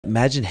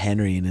Imagine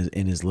Henry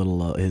in his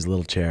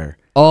little chair.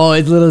 Oh,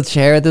 his little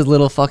chair with his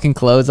little fucking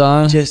clothes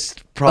on.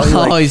 Just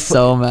probably he's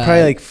so mad.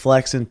 Probably like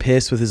flexing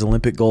piss with his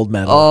Olympic gold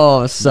medal.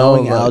 Oh, so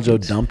knowing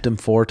Aljo dumped him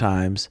 4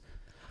 times.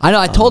 I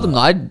know. I told him though.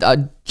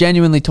 I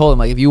genuinely told him,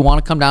 like, if you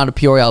want to come down to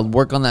Peoria, I'll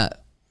work on that.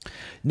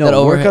 No, that's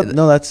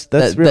real.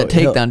 That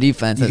takedown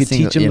defense. You can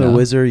teach him the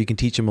whizzer. You can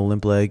teach him a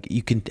limp leg.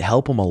 You can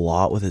help him a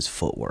lot with his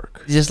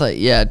footwork. Just like,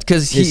 yeah,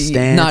 because his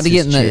stance, not to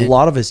get in a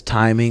lot of his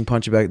timing,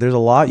 punching back. There's a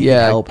lot you can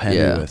help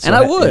Henry with. So and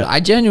I would. I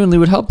genuinely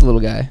would help the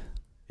little guy.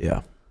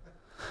 Yeah.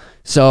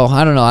 So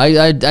I don't know.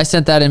 I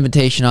sent that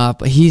invitation off,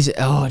 but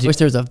I wish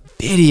there was a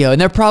video,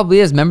 and there probably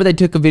is. Remember they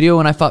took a video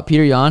when I fought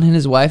Peter Yan and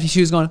his wife. She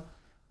was going.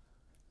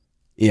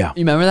 Yeah.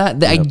 You remember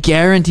that? Yep. I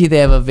guarantee they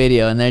have a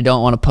video and they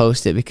don't want to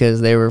post it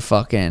because they were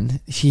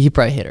fucking... He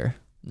probably hit her.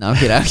 No, I'm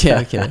kidding.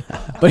 I'm kidding.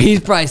 But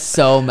he's probably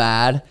so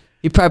mad.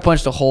 He probably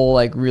punched a hole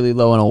like really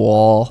low in a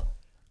wall.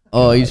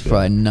 Oh, he's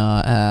probably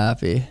not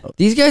happy.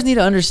 These guys need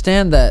to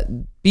understand that.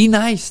 Be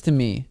nice to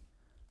me.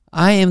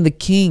 I am the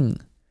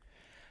king.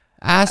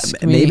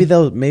 Ask me. Maybe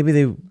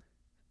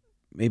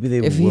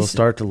they will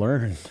start to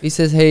learn. He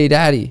says, "Hey,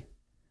 daddy,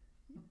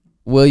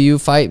 will you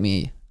fight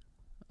me?"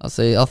 I'll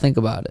say, I'll think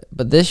about it.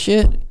 But this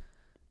shit,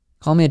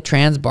 call me a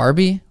trans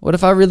Barbie? What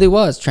if I really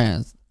was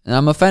trans? And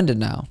I'm offended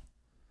now.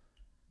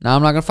 Now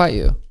I'm not going to fight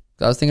you.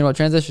 'Cause I was thinking about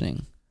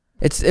transitioning.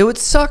 It would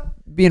suck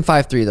being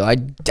 5'3", though.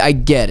 I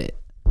get it.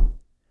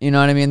 You know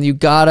what I mean? You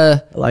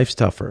gotta... Life's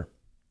tougher.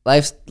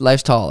 Life's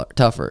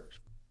tougher.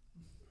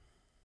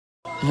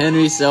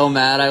 Henry's so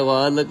mad I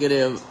won. Look at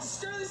him.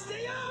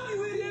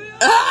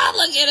 Ah,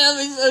 look at him.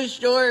 He's so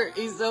short.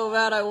 He's so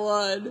mad I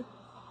won.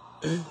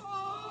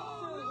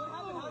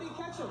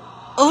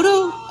 Oh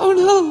no! Oh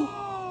no!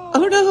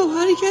 Oh no!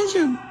 How did he catch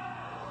him?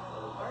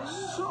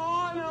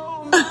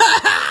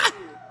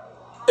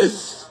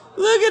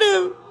 Look at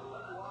him!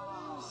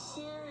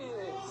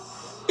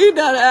 He's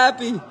not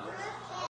happy.